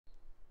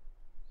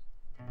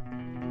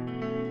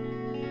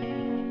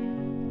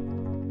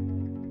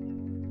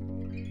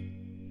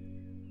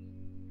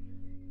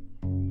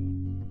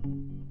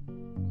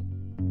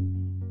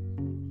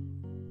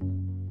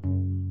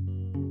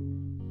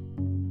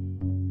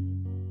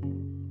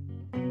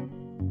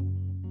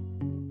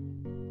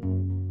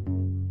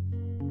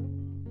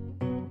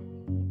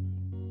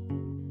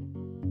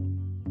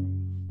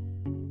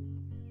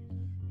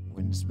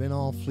It's been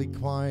awfully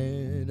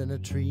quiet, and the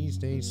trees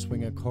they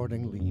swing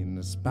accordingly, and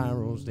the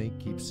sparrows they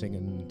keep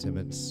singing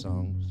timid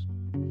songs.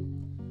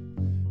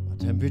 My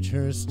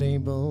temperature is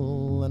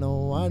stable, and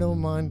oh, I don't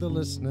mind the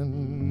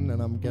listening,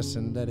 and I'm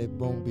guessing that it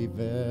won't be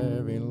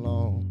very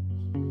long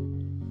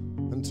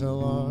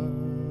until I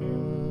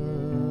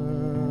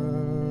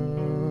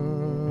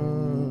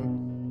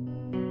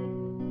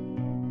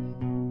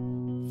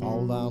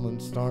fall down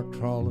and start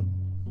crawling.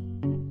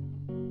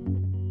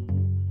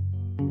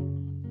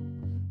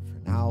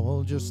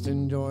 I'll just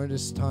enjoy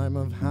this time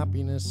of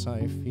happiness.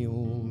 I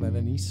feel that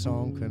any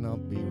song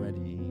cannot be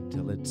ready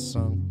till it's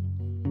sung.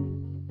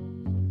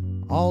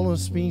 All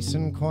is peace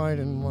and quiet,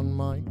 and one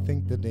might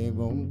think the day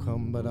won't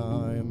come, but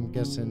I am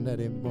guessing that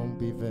it won't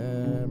be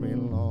very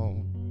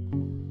long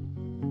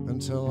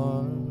until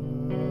I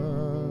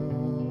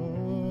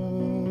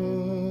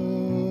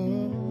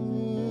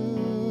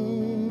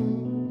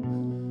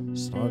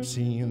start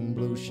seeing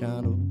blue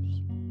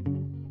shadows.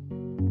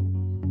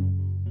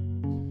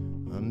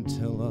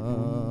 Until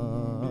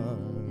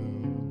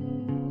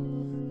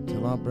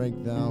I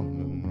break down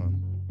and run.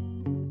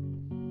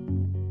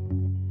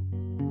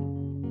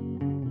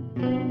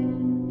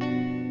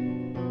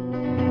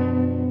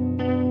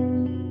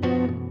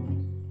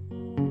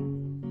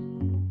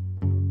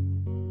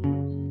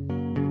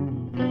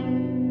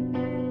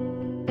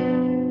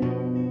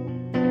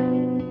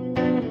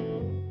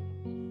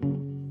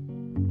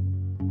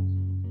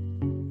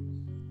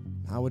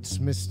 Now it's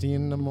misty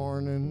in the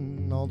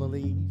morning, all the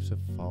leaves have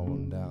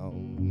fallen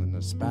down, and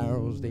the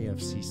sparrows they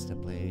have ceased to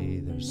play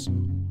their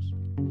songs.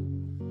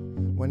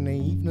 When the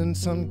evening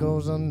sun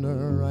goes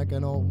under, I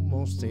can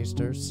almost taste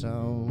their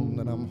sound,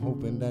 and I'm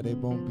hoping that it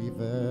won't be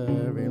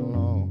very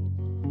long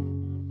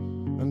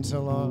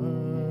until I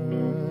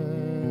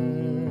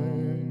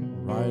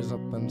rise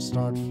up and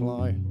start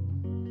flying.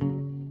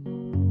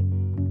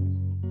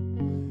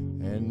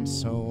 And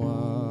so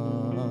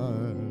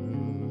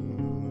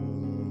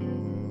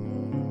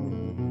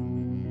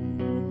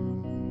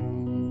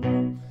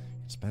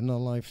spend a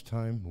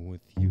lifetime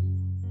with you.